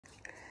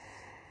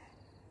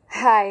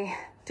Hi,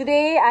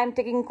 today I'm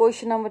taking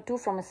question number 2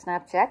 from a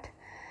Snapchat.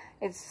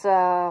 It's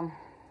a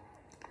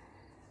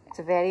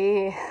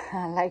very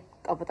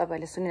like अब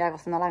तपाईहरुले सुनिरहेको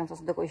जस्तो नलाग्न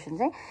सक्छ क्वेशन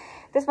चाहिँ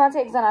त्यसमा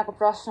चाहिँ एकजनाको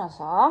प्रश्न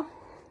छ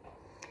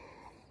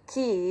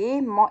कि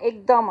म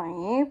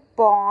एकदमै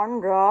पर्न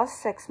र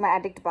सेक्समा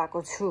एडिक्ट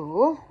भएको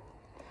छु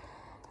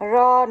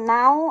र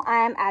now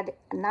I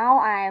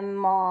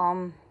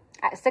am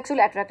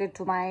sexually attracted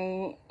to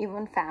my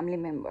even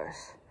family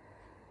members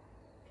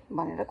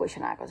भनेर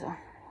क्वेशन आएको छ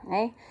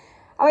है।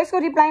 अब यसको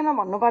रिप्लाईमा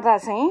भन्नुपर्दा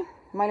चाहिँ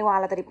मैले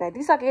उहाँलाई त रिप्लाई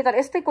दिइसके, तर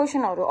यस्तै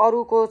क्वेशनहरु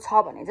अरूको छ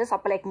भने चाहिँ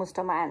सबैलाई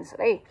एकमुष्टमा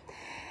आन्सर है।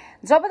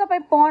 जब तपाई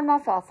पर्नमा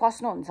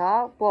फस्नुहुन्छ,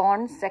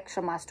 पर्न, सेक्स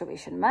र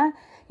मास्टरबेसनमा,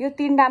 यो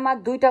तीनटामा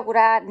दुईटा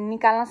कुरा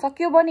निकाल्न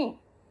सकियो भने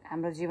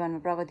हाम्रो जीवनमा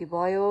प्रगति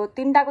भयो।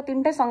 तीनटाको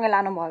तीनटै सँगै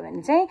लानु भयो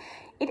भने चाहिँ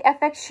it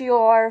affects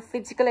your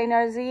physical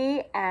energy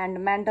and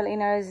mental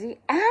energy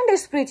and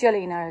spiritual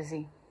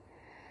energy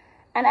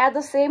and at the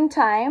same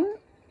time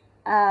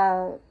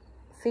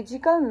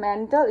physical,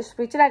 mental,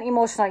 spiritual and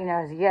emotional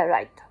energy. Yeah,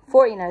 right.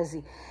 4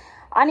 energy.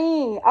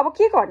 अनि अब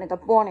के गर्ने त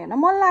पर्न हेर्न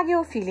मन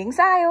लाग्यो, फिलिङ्स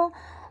आयो,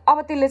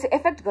 अब त्यसले चाहिँ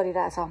इफेक्ट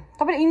गरिरहेछ।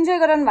 तपाईले इन्जोय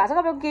गरिरहनु भएको छ,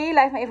 तपाईको केही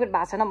लाइफमा इफेक्ट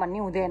भएको छैन भन्ने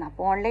हुँदैन।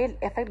 पर्नले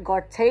इफेक्ट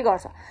गर्छै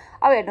गर्छ।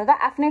 अब हेर्नु त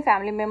आफ्नै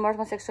फ्यामिली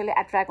मेम्बर्समा सेक्सुअली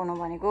एट्र्याक्ट हुनु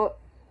भनेको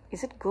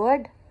is it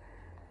good?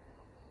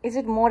 Is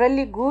it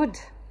morally good?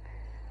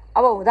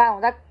 अब हुँदा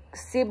हुँदा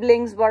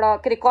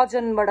सिब्लिङ्सबाट के अरे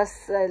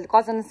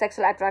cousin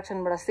sexual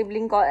एट्र्याक्सनबाट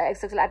sibling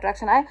sexual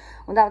attraction आयो,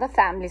 हुँदा हुँदा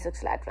family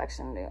sexual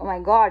attraction. Oh my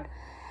God,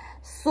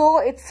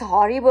 so it's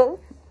horrible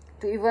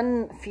to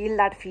even feel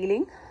that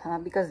feeling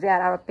because they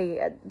are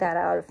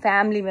our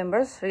family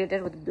members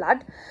related with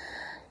blood.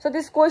 So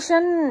this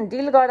question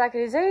deal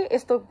गर्दाखेरि चाहिँ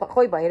यस्तो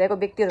कोही भइरहेको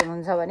व्यक्तिहरु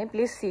हुनुहुन्छ भने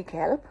प्लिज सीक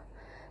हेल्प।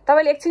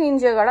 तपाईले एकछिन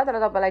इन्जोय गर्दा तर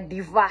तपाईलाई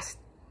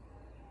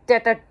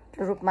डिभास्टेटेड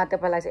रूपमा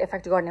तपाईलाई चाहिँ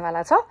इफेक्ट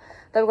गर्नेवाला छ,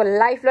 तपाईको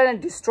लाइफलाई नै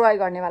डिस्ट्रोय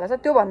गर्नेवाला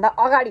छ। त्यो भन्दा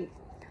अगाडि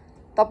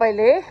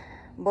तपाईले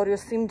बरु यो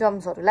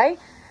सिम्पटम्सहरुलाई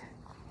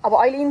अब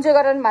अहिले इन्जोय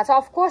गरिरहनु भएको छ,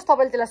 अफ कोर्स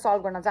तपाईले त्यसलाई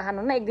सल्भ गर्न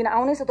चाहनुहुन्न, एक दिन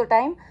आउनेछ त्यो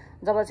टाइम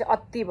जब चाहिँ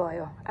अति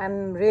भयो, आई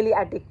एम रियली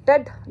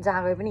एडिक्टेड,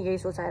 जहाँ गए पनि यही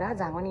सोचाएर,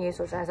 जहाँ पनि यही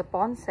सोचाएर छ,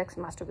 पर्न, सेक्स,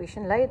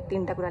 मास्टरबेसनलाई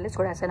तीनटा कुराले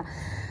छोडेको छैन।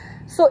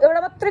 सो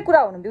एउटा मात्रै कुरा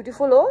हुनु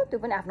ब्युटिफुल हो, त्यो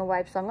पनि आफ्नो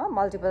वाइफसँग।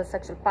 Multiple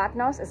sexual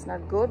partners is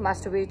not good,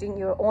 मास्टरबेटिङ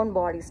your own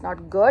body is not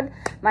good.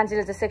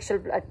 मान्छेले चाहिँ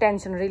सेक्सुअल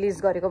टेन्सन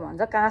रिलिज गरेको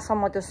भन्छ,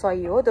 कहाँसम्म त्यो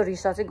सही हो त्यो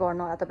रिसर्च चाहिँ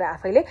गर्नु होला तपाईँ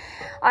आफैले।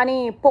 अनि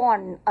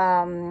पर्न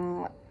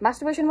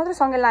मास्टरबेसन मात्रै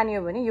सँगै लाने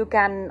हो भने यु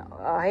क्यान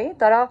है,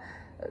 तर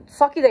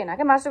सकिँदैन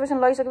क्या। मास्टरबेसन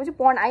लगिसकेपछि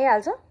पर्न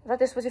आइहाल्छ र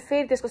त्यसपछि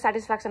फेरि त्यसको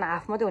सेटिस्फ्याक्सन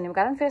हाफ मात्रै हुने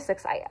कारण फेरि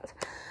सेक्स आइहाल्छ।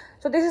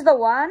 So this is the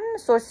one.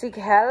 So sick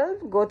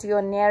help, go to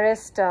your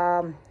nearest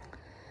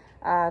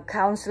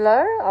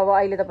counsellor. अब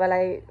अहिले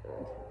तपाईँलाई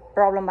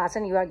प्रब्लम भएको छ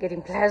नि, you are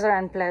getting pleasure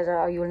and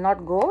pleasure, you will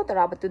not go, तर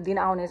अब त्यो दिन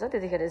आउनेछ,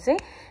 त्यतिखेर चाहिँ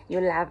you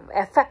will have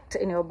effect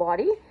in your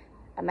body,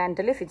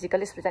 mentally,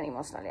 physically, spiritually,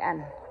 emotionally,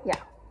 and yeah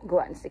go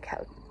and seek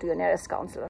help to your nearest counsellor.